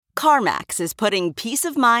CarMax is putting peace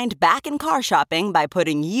of mind back in car shopping by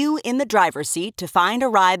putting you in the driver's seat to find a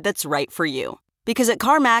ride that's right for you. Because at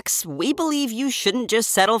CarMax, we believe you shouldn't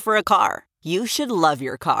just settle for a car. You should love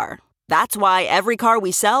your car. That's why every car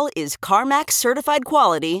we sell is CarMax certified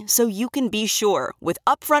quality, so you can be sure with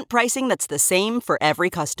upfront pricing that's the same for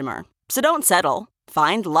every customer. So don't settle.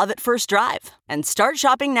 Find love at first drive and start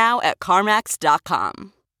shopping now at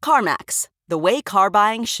CarMax.com. CarMax, the way car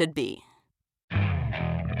buying should be.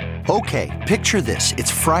 Okay, picture this.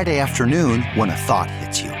 It's Friday afternoon when a thought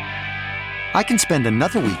hits you. I can spend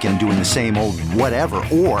another weekend doing the same old whatever,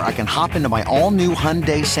 or I can hop into my all-new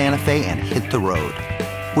Hyundai Santa Fe and hit the road.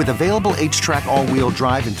 With available H-Track all-wheel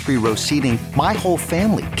drive and 3-row seating, my whole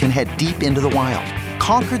family can head deep into the wild.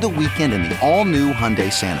 Conquer the weekend in the all-new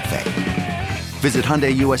Hyundai Santa Fe. Visit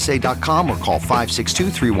HyundaiUSA.com or call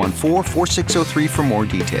 562-314-4603 for more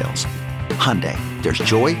details. Hyundai, there's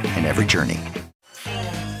joy in every journey.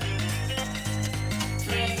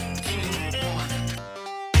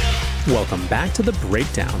 Welcome back to The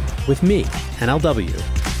Breakdown with me, NLW.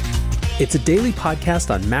 It's a daily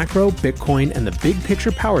podcast on macro, Bitcoin, and the big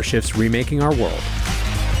picture power shifts remaking our world.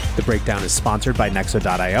 The Breakdown is sponsored by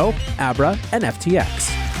Nexo.io, Abra, and FTX,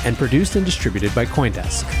 and produced and distributed by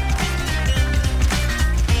CoinDesk.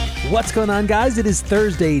 What's going on, guys? It is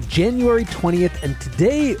Thursday, January 20th, and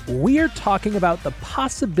today we are talking about the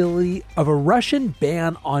possibility of a Russian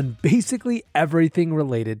ban on basically everything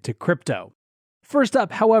related to crypto. First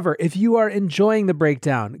up, however, if you are enjoying The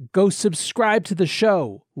Breakdown, go subscribe to the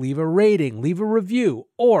show, leave a rating, leave a review,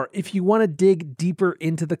 or if you want to dig deeper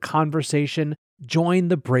into the conversation, join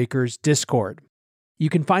the Breakers Discord. You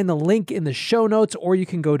can find the link in the show notes, or you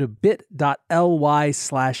can go to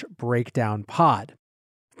bit.ly/breakdownpod.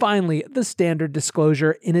 Finally, the standard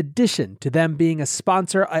disclosure, in addition to them being a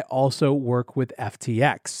sponsor, I also work with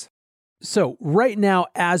FTX. So right now,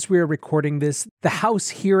 as we're recording this, the House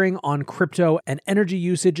hearing on crypto and energy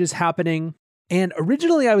usage is happening. And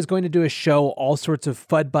originally I was going to do a show, all sorts of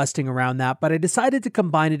FUD busting around that, but I decided to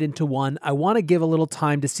combine it into one. I want to give a little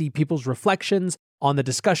time to see people's reflections on the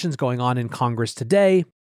discussions going on in Congress today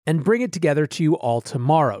and bring it together to you all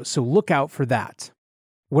tomorrow. So look out for that.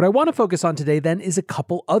 What I want to focus on today then is a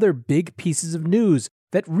couple other big pieces of news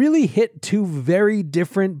that really hit two very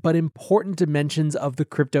different but important dimensions of the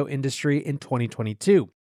crypto industry in 2022.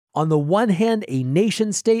 On the one hand, a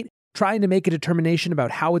nation state trying to make a determination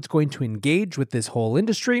about how it's going to engage with this whole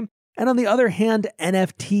industry, and on the other hand,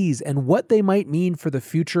 NFTs and what they might mean for the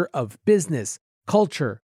future of business,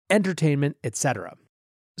 culture, entertainment, etc.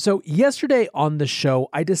 So yesterday on the show,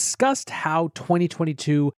 I discussed how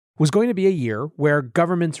 2022 was going to be a year where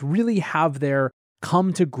governments really have their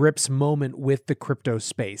come to grips moment with the crypto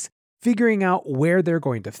space, figuring out where they're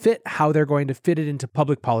going to fit, how they're going to fit it into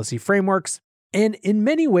public policy frameworks. And in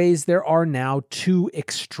many ways, there are now two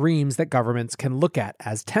extremes that governments can look at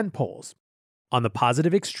as tentpoles. On the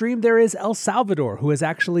positive extreme, there is El Salvador, who has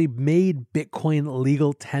actually made Bitcoin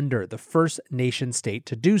legal tender, the first nation state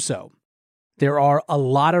to do so. There are a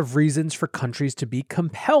lot of reasons for countries to be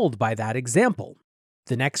compelled by that example.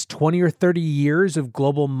 The next 20 or 30 years of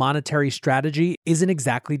global monetary strategy isn't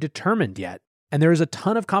exactly determined yet, and there is a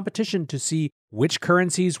ton of competition to see which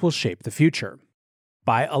currencies will shape the future.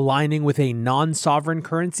 By aligning with a non-sovereign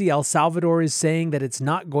currency, El Salvador is saying that it's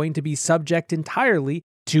not going to be subject entirely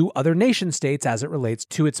to other nation states as it relates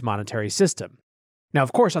to its monetary system. Now,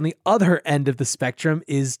 of course, on the other end of the spectrum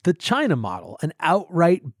is the China model, an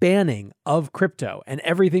outright banning of crypto and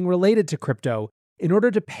everything related to crypto in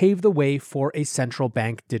order to pave the way for a central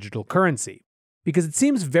bank digital currency. Because it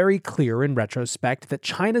seems very clear in retrospect that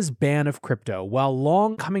China's ban of crypto, while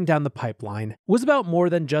long coming down the pipeline, was about more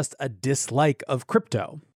than just a dislike of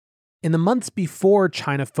crypto. In the months before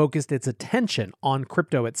China focused its attention on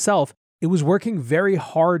crypto itself, it was working very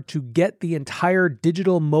hard to get the entire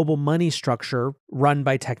digital mobile money structure run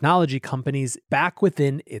by technology companies back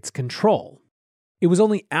within its control. It was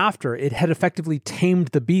only after it had effectively tamed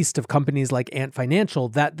the beast of companies like Ant Financial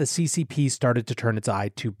that the CCP started to turn its eye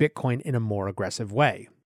to Bitcoin in a more aggressive way.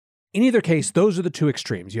 In either case, those are the two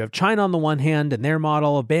extremes. You have China on the one hand and their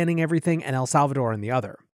model of banning everything, and El Salvador on the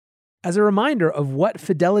other. As a reminder of what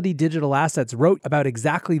Fidelity Digital Assets wrote about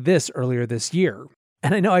exactly this earlier this year,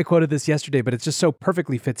 and I know I quoted this yesterday, but it just so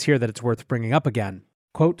perfectly fits here that it's worth bringing up again.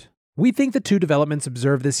 Quote, "We think the two developments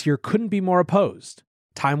observed this year couldn't be more opposed.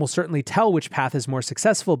 Time will certainly tell which path is more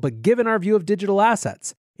successful, but given our view of digital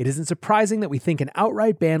assets, it isn't surprising that we think an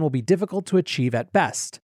outright ban will be difficult to achieve at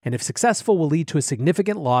best, and if successful will lead to a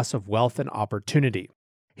significant loss of wealth and opportunity.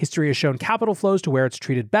 History has shown capital flows to where it's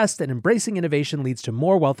treated best, and embracing innovation leads to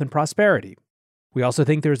more wealth and prosperity. We also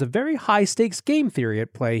think there's a very high-stakes game theory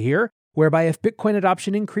at play here, whereby if Bitcoin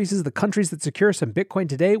adoption increases, the countries that secure some Bitcoin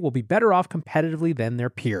today will be better off competitively than their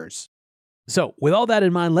peers. So, with all that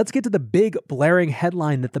in mind, let's get to the big blaring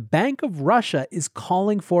headline that the Bank of Russia is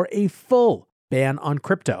calling for a full ban on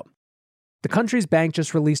crypto. The country's bank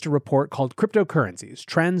just released a report called Cryptocurrencies,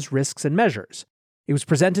 Trends, Risks, and Measures. It was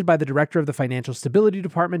presented by the director of the Financial Stability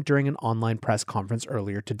Department during an online press conference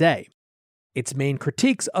earlier today. Its main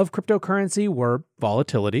critiques of cryptocurrency were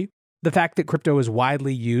volatility, the fact that crypto is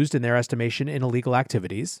widely used in their estimation in illegal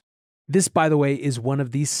activities. This, by the way, is one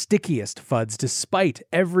of the stickiest FUDs, despite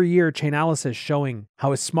every year Chainalysis showing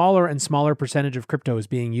how a smaller and smaller percentage of crypto is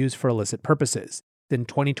being used for illicit purposes. In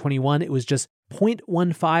 2021, it was just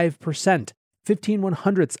 0.15%,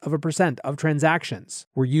 0.15% of transactions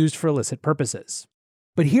were used for illicit purposes.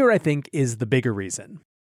 But here, I think, is the bigger reason.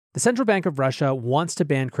 The Central Bank of Russia wants to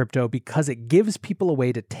ban crypto because it gives people a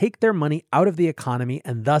way to take their money out of the economy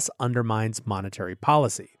and thus undermines monetary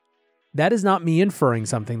policy. That is not me inferring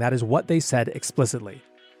something, that is what they said explicitly.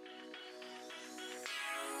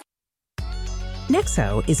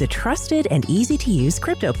 Nexo is a trusted and easy-to-use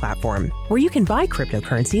crypto platform where you can buy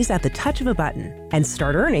cryptocurrencies at the touch of a button and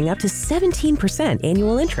start earning up to 17%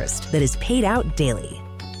 annual interest that is paid out daily.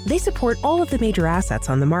 They support all of the major assets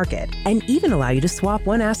on the market and even allow you to swap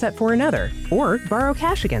one asset for another or borrow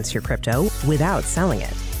cash against your crypto without selling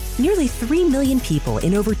it. Nearly 3 million people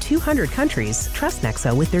in over 200 countries trust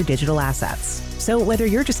Nexo with their digital assets. So whether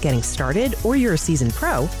you're just getting started or you're a seasoned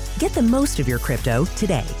pro, get the most of your crypto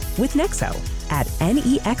today with Nexo at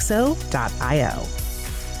nexo.io.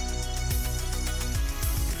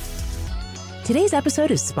 Today's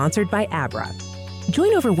episode is sponsored by Abra.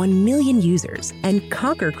 Join over 1 million users and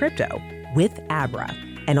conquer crypto with Abra,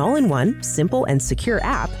 an all-in-one, simple, and secure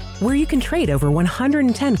app where you can trade over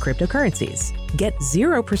 110 cryptocurrencies, get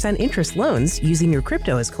 0% interest loans using your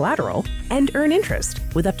crypto as collateral, and earn interest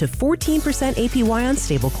with up to 14% APY on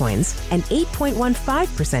stablecoins and 8.15%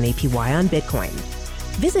 APY on Bitcoin.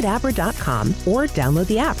 Visit Abra.com or download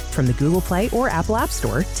the app from the Google Play or Apple App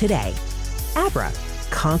Store today. Abra,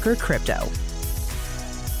 conquer crypto.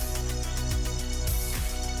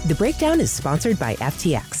 The Breakdown is sponsored by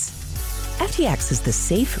FTX. FTX is the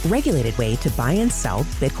safe, regulated way to buy and sell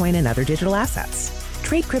Bitcoin and other digital assets.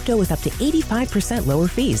 Trade crypto with up to 85% lower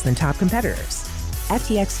fees than top competitors.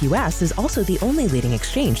 FTX US is also the only leading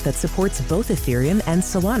exchange that supports both Ethereum and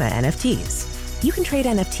Solana NFTs. You can trade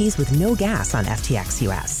NFTs with no gas on FTX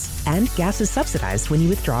US, and gas is subsidized when you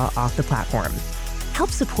withdraw off the platform. Help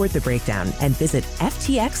support The Breakdown and visit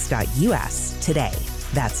ftx.us today.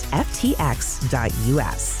 That's ftx.us.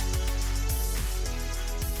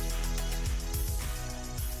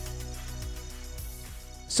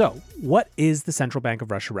 So, what is the Central Bank of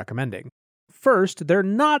Russia recommending? First, they're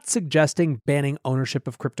not suggesting banning ownership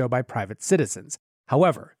of crypto by private citizens.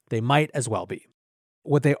 However, they might as well be.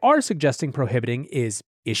 What they are suggesting prohibiting is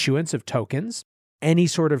issuance of tokens, any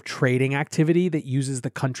sort of trading activity that uses the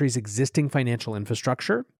country's existing financial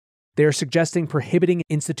infrastructure. They're suggesting prohibiting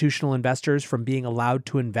institutional investors from being allowed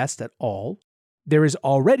to invest at all. There is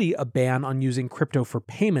already a ban on using crypto for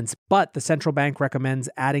payments, but the central bank recommends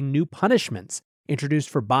adding new punishments introduced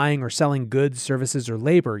for buying or selling goods, services, or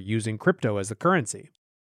labor using crypto as the currency.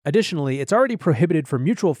 Additionally, it's already prohibited for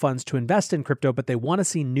mutual funds to invest in crypto, but they want to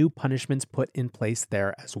see new punishments put in place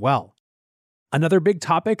there as well. Another big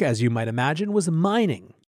topic, as you might imagine, was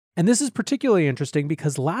mining. And this is particularly interesting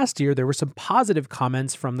because last year there were some positive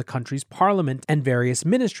comments from the country's parliament and various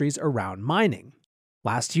ministries around mining.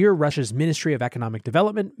 Last year, Russia's Ministry of Economic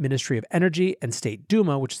Development, Ministry of Energy, and State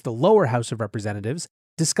Duma, which is the lower house of representatives,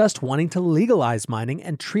 discussed wanting to legalize mining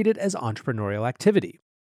and treat it as entrepreneurial activity.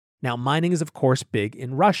 Now, mining is of course big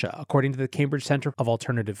in Russia. According to the Cambridge Center of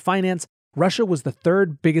Alternative Finance, Russia was the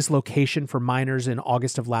third biggest location for miners in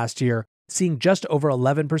August of last year, seeing just over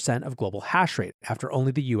 11% of global hash rate, after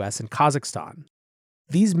only the US and Kazakhstan.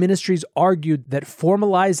 These ministries argued that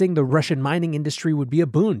formalizing the Russian mining industry would be a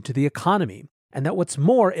boon to the economy, and that what's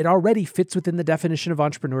more, it already fits within the definition of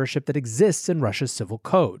entrepreneurship that exists in Russia's civil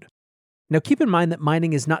code. Now keep in mind that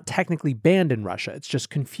mining is not technically banned in Russia, it's just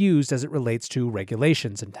confused as it relates to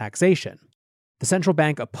regulations and taxation. The central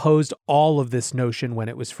bank opposed all of this notion when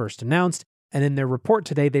it was first announced, and in their report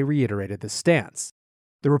today they reiterated this stance.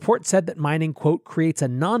 The report said that mining, quote, creates a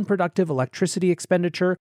non-productive electricity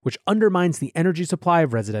expenditure which undermines the energy supply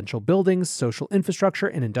of residential buildings, social infrastructure,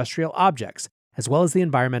 and industrial objects, as well as the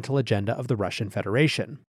environmental agenda of the Russian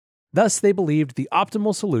Federation. Thus, they believed the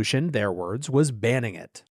optimal solution, their words, was banning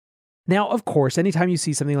it. Now, of course, anytime you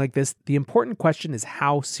see something like this, the important question is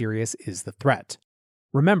how serious is the threat?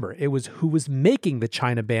 Remember, it was who was making the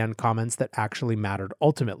China ban comments that actually mattered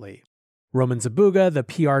ultimately. Roman Zabuga, the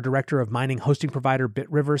PR director of mining hosting provider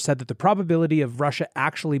BitRiver, said that the probability of Russia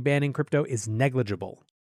actually banning crypto is negligible.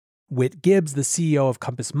 Whit Gibbs, the CEO of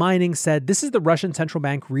Compass Mining, said this is the Russian central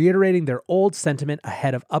bank reiterating their old sentiment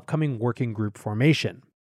ahead of upcoming working group formation.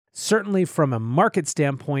 Certainly from a market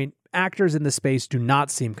standpoint, actors in the space do not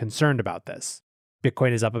seem concerned about this.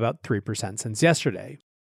 Bitcoin is up about 3% since yesterday.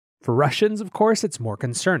 For Russians, of course, it's more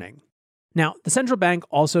concerning. Now, the central bank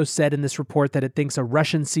also said in this report that it thinks a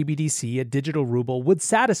Russian CBDC, a digital ruble, would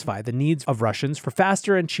satisfy the needs of Russians for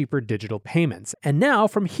faster and cheaper digital payments. And now,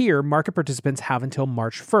 from here, market participants have until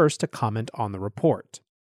March 1st to comment on the report.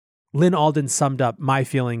 Lynn Alden summed up my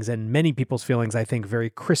feelings and many people's feelings, I think, very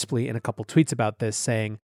crisply in a couple tweets about this,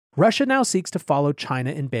 saying, Russia now seeks to follow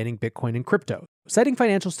China in banning Bitcoin and crypto. Citing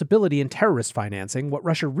financial stability and terrorist financing, what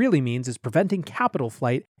Russia really means is preventing capital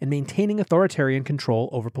flight and maintaining authoritarian control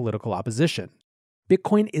over political opposition.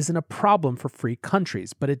 Bitcoin isn't a problem for free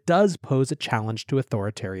countries, but it does pose a challenge to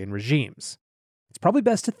authoritarian regimes. It's probably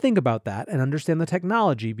best to think about that and understand the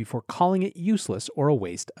technology before calling it useless or a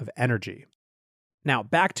waste of energy. Now,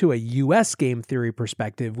 back to a US game theory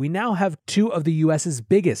perspective, we now have two of the US's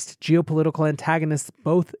biggest geopolitical antagonists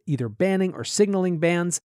both either banning or signaling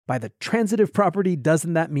bans. By the transitive property,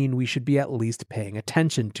 doesn't that mean we should be at least paying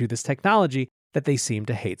attention to this technology that they seem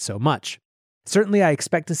to hate so much? Certainly, I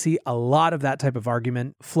expect to see a lot of that type of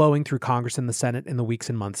argument flowing through Congress and the Senate in the weeks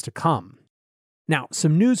and months to come. Now,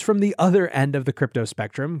 some news from the other end of the crypto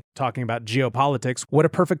spectrum, talking about geopolitics, what a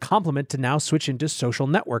perfect complement to now switch into social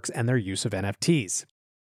networks and their use of NFTs.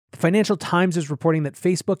 The Financial Times is reporting that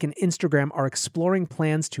Facebook and Instagram are exploring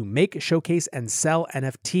plans to make, showcase, and sell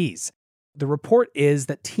NFTs. The report is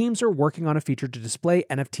that teams are working on a feature to display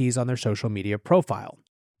NFTs on their social media profile.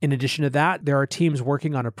 In addition to that, there are teams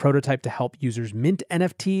working on a prototype to help users mint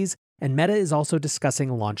NFTs, and Meta is also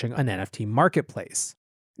discussing launching an NFT marketplace.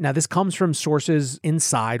 Now, this comes from sources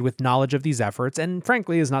inside with knowledge of these efforts, and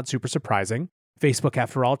frankly is not super surprising. Facebook,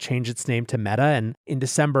 after all, changed its name to Meta, and in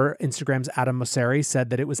December, Instagram's Adam Mosseri said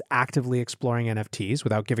that it was actively exploring NFTs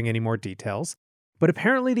without giving any more details. But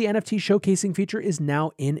apparently the NFT showcasing feature is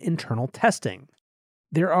now in internal testing.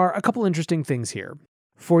 There are a couple interesting things here.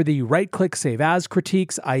 For the right-click save as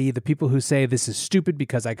critiques, i.e. the people who say this is stupid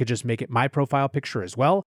because I could just make it my profile picture as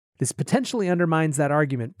well, this potentially undermines that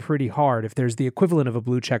argument pretty hard if there's the equivalent of a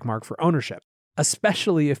blue check mark for ownership,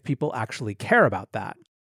 especially if people actually care about that.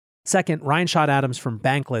 Second, Ryan Shot Adams from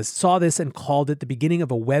Bankless saw this and called it the beginning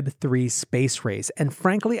of a Web3 space race, and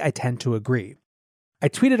frankly, I tend to agree. I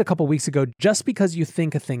tweeted a couple weeks ago, just because you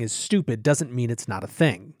think a thing is stupid doesn't mean it's not a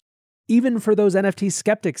thing. Even for those NFT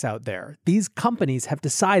skeptics out there, these companies have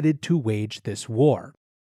decided to wage this war.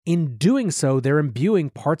 In doing so, they're imbuing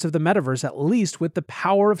parts of the metaverse at least with the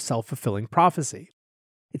power of self-fulfilling prophecy.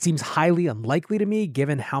 It seems highly unlikely to me,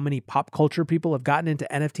 given how many pop culture people have gotten into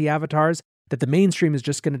NFT avatars, that the mainstream is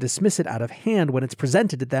just going to dismiss it out of hand when it's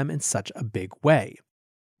presented to them in such a big way.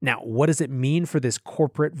 Now, what does it mean for this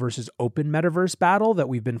corporate versus open metaverse battle that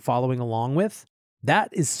we've been following along with? That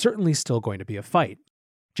is certainly still going to be a fight.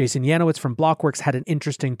 Jason Yanowitz from Blockworks had an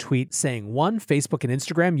interesting tweet saying, 1, Facebook and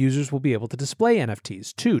Instagram users will be able to display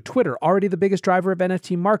NFTs. 2, Twitter, already the biggest driver of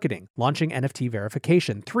NFT marketing, launching NFT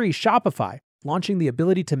verification. 3, Shopify, launching the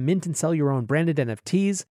ability to mint and sell your own branded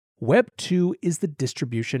NFTs. Web 2 is the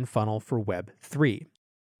distribution funnel for Web 3.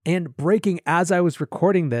 And breaking as I was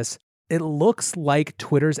recording this, it looks like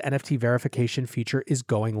Twitter's NFT verification feature is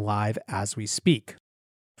going live as we speak.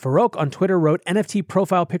 Farouk on Twitter wrote, NFT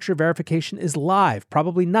profile picture verification is live.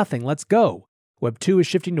 Probably nothing. Let's go. Web 2 is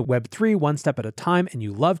shifting to Web 3 one step at a time, and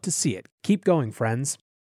you love to see it. Keep going, friends.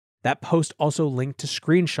 That post also linked to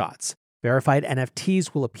screenshots. Verified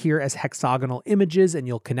NFTs will appear as hexagonal images, and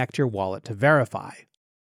you'll connect your wallet to verify.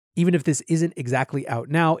 Even if this isn't exactly out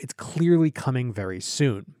now, it's clearly coming very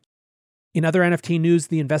soon. In other NFT news,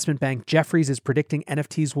 the investment bank Jefferies is predicting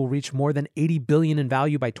NFTs will reach more than $80 billion in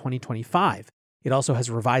value by 2025. It also has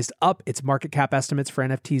revised up its market cap estimates for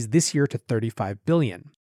NFTs this year to $35 billion.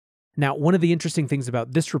 Now, one of the interesting things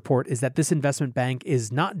about this report is that this investment bank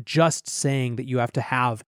is not just saying that you have to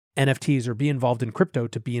have NFTs or be involved in crypto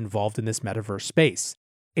to be involved in this metaverse space.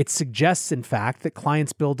 It suggests, in fact, that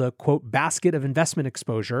clients build a, quote, basket of investment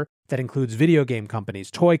exposure that includes video game companies,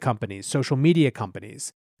 toy companies, social media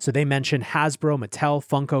companies. So they mention Hasbro, Mattel,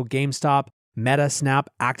 Funko, GameStop, Meta, Snap,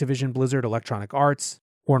 Activision, Blizzard, Electronic Arts,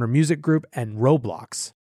 Warner Music Group, and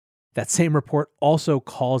Roblox. That same report also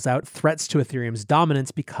calls out threats to Ethereum's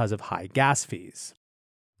dominance because of high gas fees.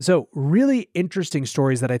 So really interesting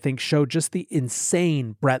stories that I think show just the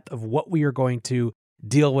insane breadth of what we are going to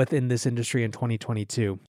deal with in this industry in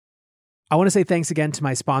 2022. I want to say thanks again to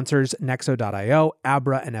my sponsors, Nexo.io,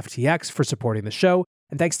 Abra, and FTX for supporting the show,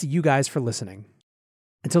 and thanks to you guys for listening.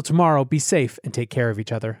 Until tomorrow, be safe and take care of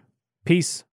each other. Peace.